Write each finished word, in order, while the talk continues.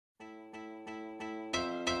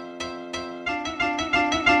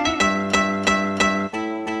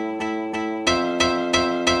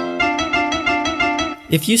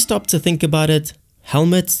If you stop to think about it,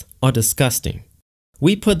 helmets are disgusting.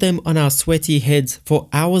 We put them on our sweaty heads for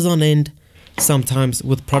hours on end, sometimes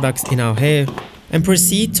with products in our hair, and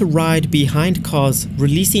proceed to ride behind cars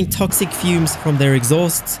releasing toxic fumes from their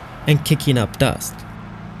exhausts and kicking up dust.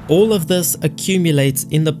 All of this accumulates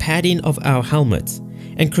in the padding of our helmets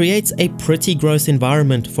and creates a pretty gross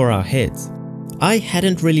environment for our heads. I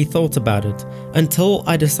hadn't really thought about it until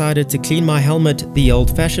I decided to clean my helmet the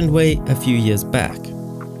old-fashioned way a few years back.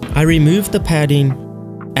 I removed the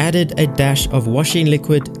padding, added a dash of washing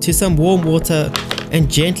liquid to some warm water,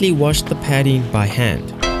 and gently washed the padding by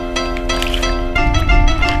hand.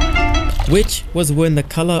 Which was when the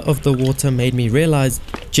color of the water made me realize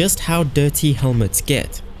just how dirty helmets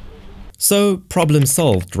get. So, problem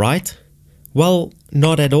solved, right? Well,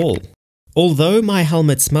 not at all. Although my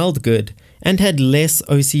helmet smelled good and had less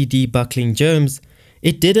OCD buckling germs,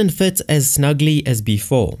 it didn't fit as snugly as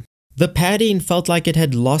before. The padding felt like it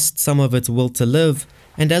had lost some of its will to live,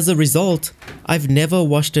 and as a result, I've never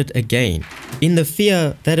washed it again, in the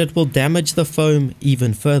fear that it will damage the foam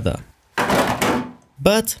even further.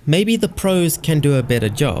 But maybe the pros can do a better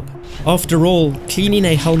job. After all, cleaning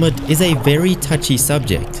a helmet is a very touchy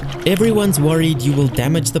subject. Everyone's worried you will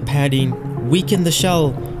damage the padding, weaken the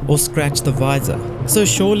shell, or scratch the visor. So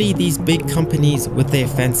surely these big companies with their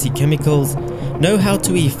fancy chemicals know how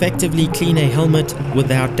to effectively clean a helmet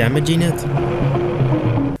without damaging it?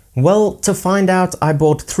 Well, to find out, I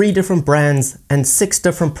bought 3 different brands and 6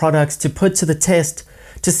 different products to put to the test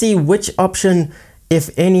to see which option, if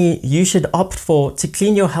any, you should opt for to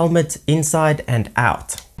clean your helmet inside and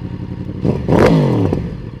out.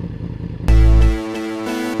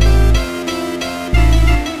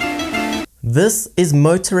 This is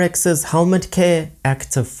Motorex's Helmet Care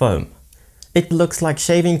Active Foam. It looks like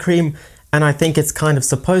shaving cream, and I think it's kind of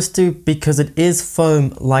supposed to because it is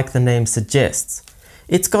foam like the name suggests.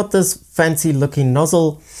 It's got this fancy looking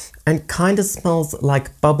nozzle and kind of smells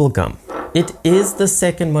like bubblegum. It is the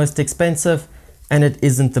second most expensive and it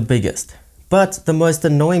isn't the biggest. But the most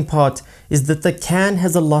annoying part is that the can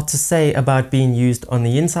has a lot to say about being used on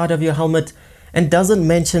the inside of your helmet and doesn't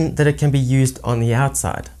mention that it can be used on the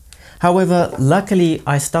outside. However, luckily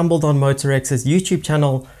I stumbled on Motorex's YouTube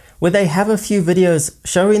channel where they have a few videos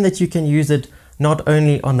showing that you can use it not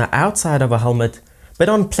only on the outside of a helmet, but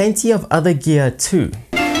on plenty of other gear too.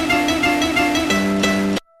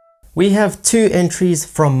 We have 2 entries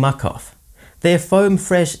from muc-off. Their foam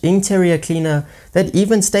fresh interior cleaner that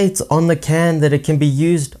even states on the can that it can be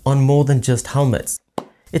used on more than just helmets.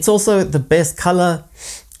 It's also the best color,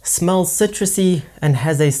 smells citrusy, and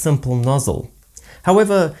has a simple nozzle.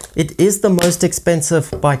 However, it is the most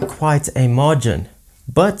expensive by quite a margin,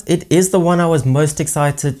 but it is the one I was most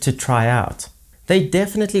excited to try out. They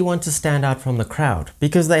definitely want to stand out from the crowd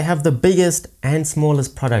because they have the biggest and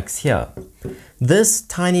smallest products here. This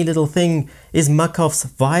tiny little thing is muc-off's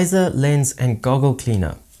visor, lens and goggle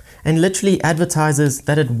cleaner, and literally advertises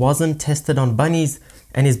that it wasn't tested on bunnies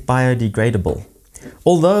and is biodegradable.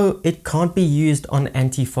 Although it can't be used on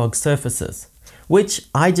anti-fog surfaces, which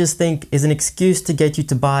I just think is an excuse to get you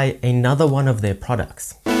to buy another one of their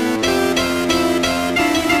products.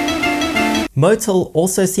 Motul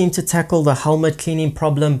also seemed to tackle the helmet cleaning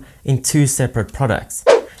problem in 2 separate products.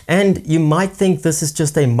 And you might think this is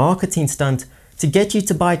just a marketing stunt to get you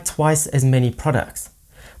to buy twice as many products.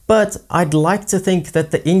 But I'd like to think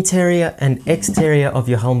that the interior and exterior of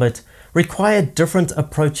your helmet require different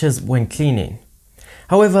approaches when cleaning.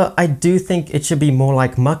 However, I do think it should be more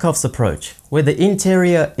like muc-off's approach, where the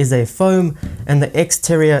interior is a foam and the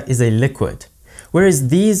exterior is a liquid. Whereas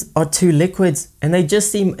these are 2 liquids and they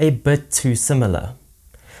just seem a bit too similar.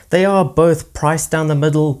 They are both priced down the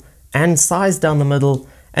middle and sized down the middle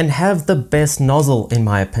and have the best nozzle in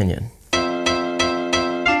my opinion.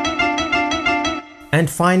 And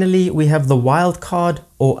finally we have the wild card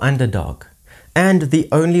or underdog, and the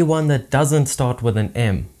only one that doesn't start with an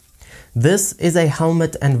M. This is a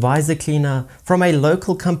helmet and visor cleaner from a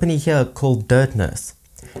local company here called Dirt Nurse.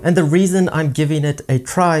 And the reason I'm giving it a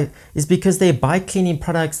try is because their bike cleaning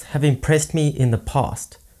products have impressed me in the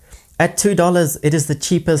past. At $2, it is the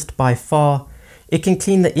cheapest by far. It can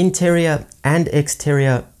clean the interior and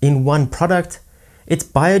exterior in one product. It's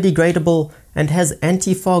biodegradable and has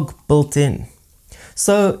anti-fog built in.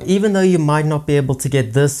 So even though you might not be able to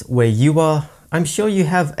get this where you are, I'm sure you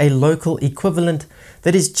have a local equivalent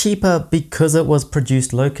that is cheaper because it was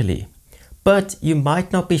produced locally. But you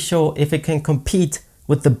might not be sure if it can compete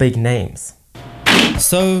with the big names.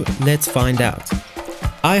 So let's find out.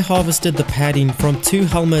 I harvested the padding from 2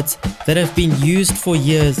 helmets that have been used for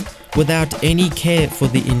years without any care for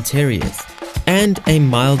the interiors. and a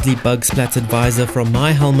mildly bug-splattered visor from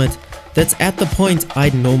my helmet that's at the point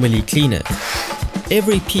I'd normally clean it.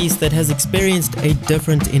 Every piece that has experienced a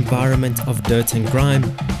different environment of dirt and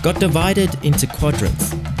grime got divided into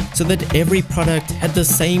quadrants, so that every product had the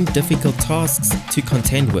same difficult tasks to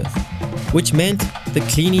contend with, which meant the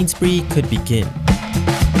cleaning spree could begin.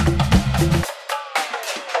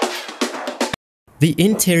 The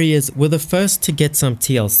interiors were the first to get some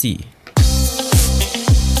TLC.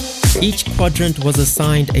 Each quadrant was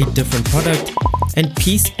assigned a different product, and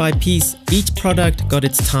piece by piece, each product got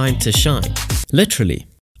its time to shine. Literally.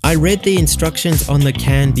 I read the instructions on the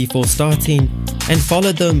can before starting and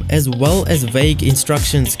followed them as well as vague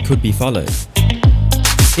instructions could be followed.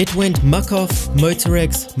 It went muc-off,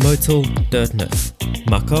 Motorex, Motul, Dirt Nurse.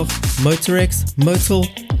 Muc-off, Motorex, Motul,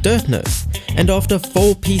 Dirt Nurse. And after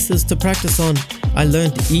 4 pieces to practice on, I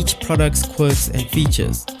learned each product's quirks and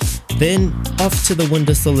features. Then off to the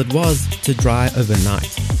windowsill it was to dry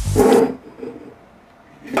overnight.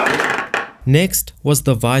 Next was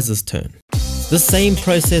the visor's turn. The same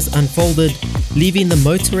process unfolded, leaving the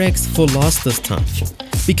Motorex for last this time,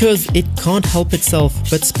 because it can't help itself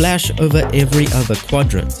but splash over every other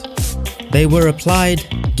quadrant. They were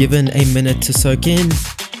applied, given a minute to soak in,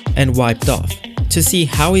 and wiped off, to see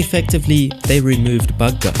how effectively they removed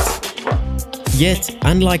bug guts. Yet,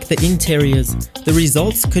 unlike the interiors, the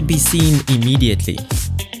results could be seen immediately.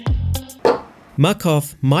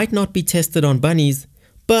 Muc-off might not be tested on bunnies,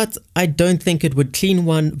 but I don't think it would clean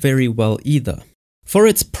one very well either. For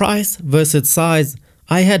its price versus size,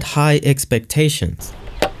 I had high expectations.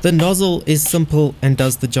 The nozzle is simple and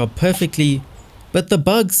does the job perfectly, but the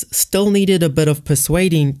bugs still needed a bit of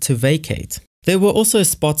persuading to vacate. There were also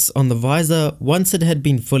spots on the visor once it had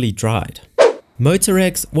been fully dried.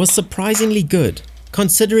 Motorex was surprisingly good,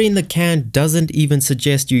 considering the can doesn't even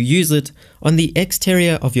suggest you use it on the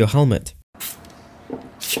exterior of your helmet.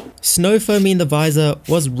 Snow foaming the visor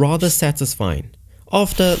was rather satisfying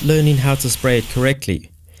after learning how to spray it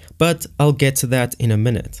correctly, but I'll get to that in a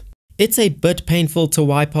minute. It's a bit painful to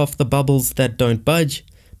wipe off the bubbles that don't budge,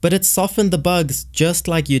 but it softened the bugs just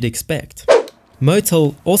like you'd expect.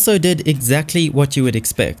 Motul also did exactly what you would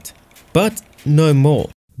expect, but no more.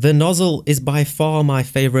 The nozzle is by far my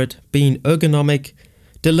favorite, being ergonomic,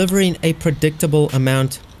 delivering a predictable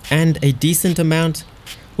amount and a decent amount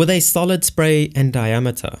with a solid spray and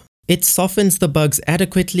diameter. It softens the bugs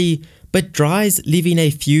adequately, but dries, leaving a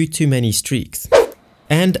few too many streaks.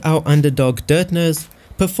 And our underdog Dirt Nurse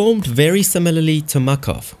performed very similarly to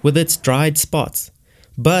muc-off with its dried spots,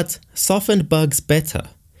 but softened bugs better,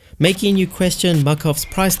 making you question muc-off's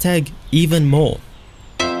price tag even more.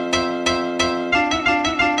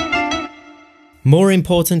 More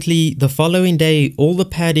importantly, the following day all the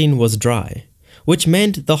padding was dry, which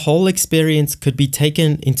meant the whole experience could be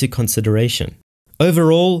taken into consideration.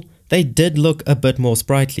 Overall, they did look a bit more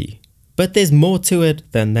sprightly, but there's more to it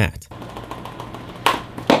than that.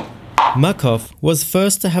 Muc-off was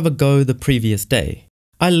first to have a go the previous day.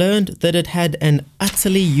 I learned that it had an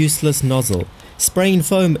utterly useless nozzle, spraying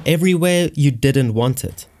foam everywhere you didn't want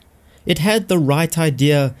it. It had the right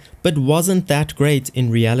idea, but wasn't that great in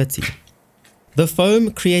reality. The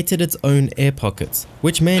foam created its own air pockets,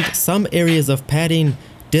 which meant some areas of padding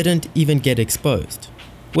didn't even get exposed,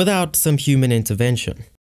 without some human intervention.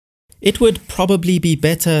 It would probably be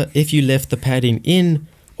better if you left the padding in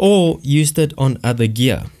or used it on other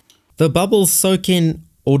gear. The bubbles soak in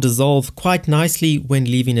or dissolve quite nicely when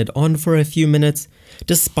leaving it on for a few minutes,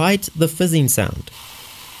 despite the fizzing sound,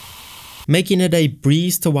 making it a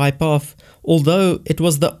breeze to wipe off, although it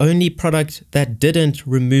was the only product that didn't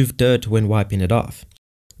remove dirt when wiping it off.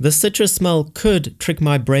 The citrus smell could trick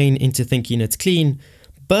my brain into thinking it's clean,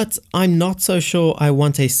 but I'm not so sure I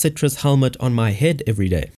want a citrus helmet on my head every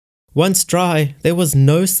day. Once dry, there was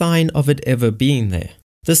no sign of it ever being there.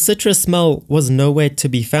 The citrus smell was nowhere to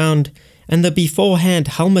be found, and the beforehand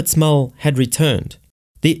helmet smell had returned.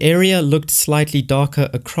 The area looked slightly darker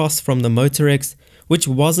across from the Motorex, which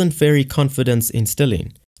wasn't very confidence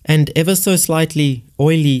instilling, and ever so slightly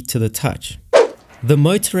oily to the touch. The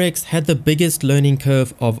Motorex had the biggest learning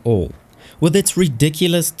curve of all, with its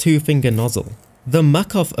ridiculous 2-finger nozzle. The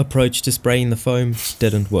muc-off approach to spraying the foam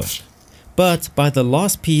didn't work. But by the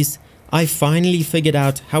last piece, I finally figured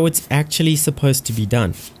out how it's actually supposed to be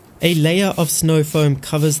done. A layer of snow foam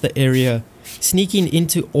covers the area, sneaking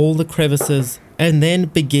into all the crevices, and then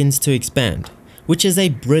begins to expand, which is a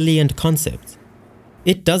brilliant concept.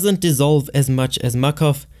 It doesn't dissolve as much as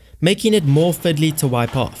muc-off, making it more fiddly to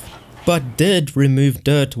wipe off, but did remove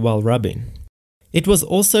dirt while rubbing. It was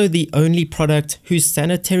also the only product whose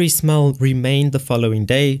sanitary smell remained the following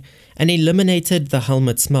day and eliminated the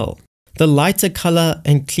helmet smell. The lighter color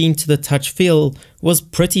and clean to the touch feel was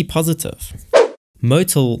pretty positive.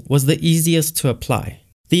 Motul was the easiest to apply.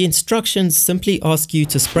 The instructions simply ask you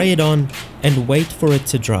to spray it on and wait for it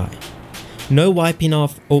to dry. No wiping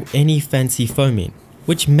off or any fancy foaming,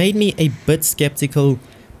 which made me a bit skeptical,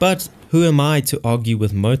 but who am I to argue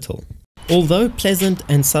with Motul? Although pleasant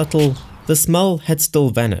and subtle, the smell had still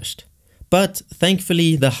vanished. But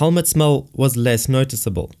thankfully the helmet smell was less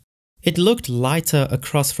noticeable. It looked lighter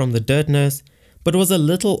across from the dirtness, but was a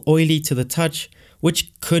little oily to the touch,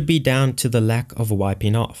 which could be down to the lack of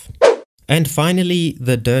wiping off. And finally,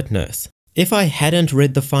 the dirtness. If I hadn't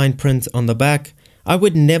read the fine print on the back, I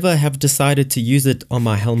would never have decided to use it on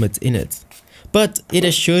my helmet in it. But it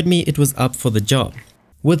assured me it was up for the job.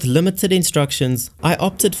 With limited instructions, I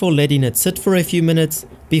opted for letting it sit for a few minutes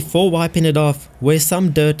before wiping it off where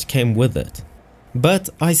some dirt came with it. But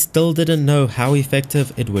I still didn't know how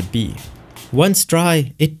effective it would be. Once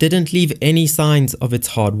dry, it didn't leave any signs of its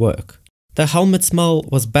hard work. The helmet smell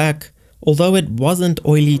was back, although it wasn't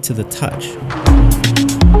oily to the touch.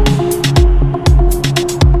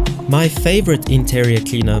 My favorite interior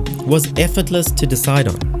cleaner was effortless to decide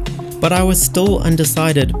on, but I was still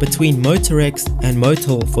undecided between Motorex and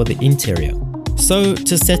Motul for the interior. So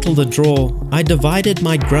to settle the draw, I divided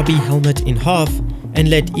my grubby helmet in half and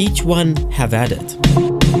let each one have at it.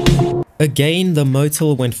 Again, the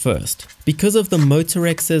Motul went first because of the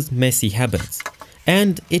Motorex's messy habits,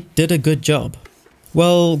 and it did a good job.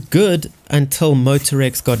 Well, good until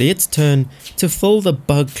Motorex got its turn to fill the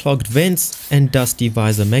bug-clogged vents and dusty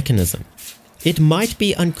visor mechanism. It might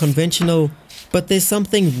be unconventional, but there's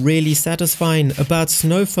something really satisfying about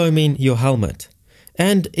snow foaming your helmet,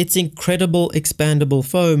 and its incredible expandable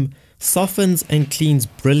foam softens and cleans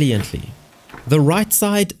brilliantly. The right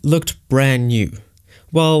side looked brand new,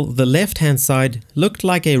 while the left hand side looked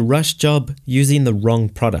like a rush job using the wrong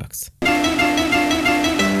products.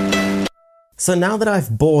 So now that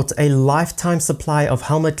I've bought a lifetime supply of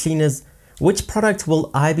helmet cleaners, which product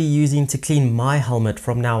will I be using to clean my helmet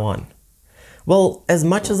from now on? Well, as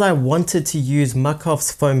much as I wanted to use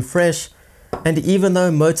Muc-off's Foam Fresh, and even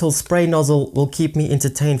though Motul's spray nozzle will keep me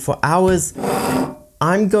entertained for hours,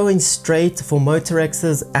 I'm going straight for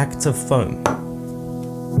Motorex's Active Foam.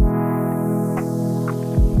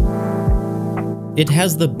 It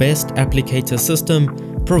has the best applicator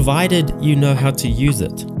system, provided you know how to use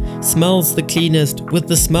it. Smells the cleanest with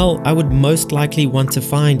the smell I would most likely want to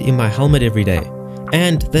find in my helmet every day,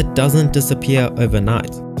 and that doesn't disappear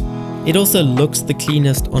overnight. It also looks the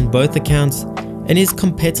cleanest on both accounts and is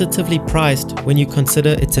competitively priced when you consider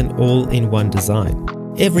it's an all-in-one design.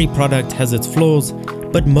 Every product has its flaws,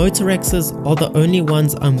 but Motorex's are the only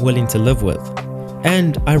ones I'm willing to live with,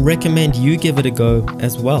 and I recommend you give it a go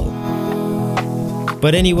as well.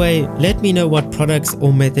 But anyway, let me know what products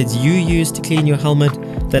or methods you use to clean your helmet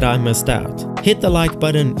that I missed out. Hit the like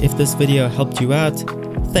button if this video helped you out.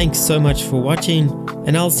 Thanks so much for watching,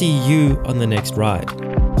 and I'll see you on the next ride.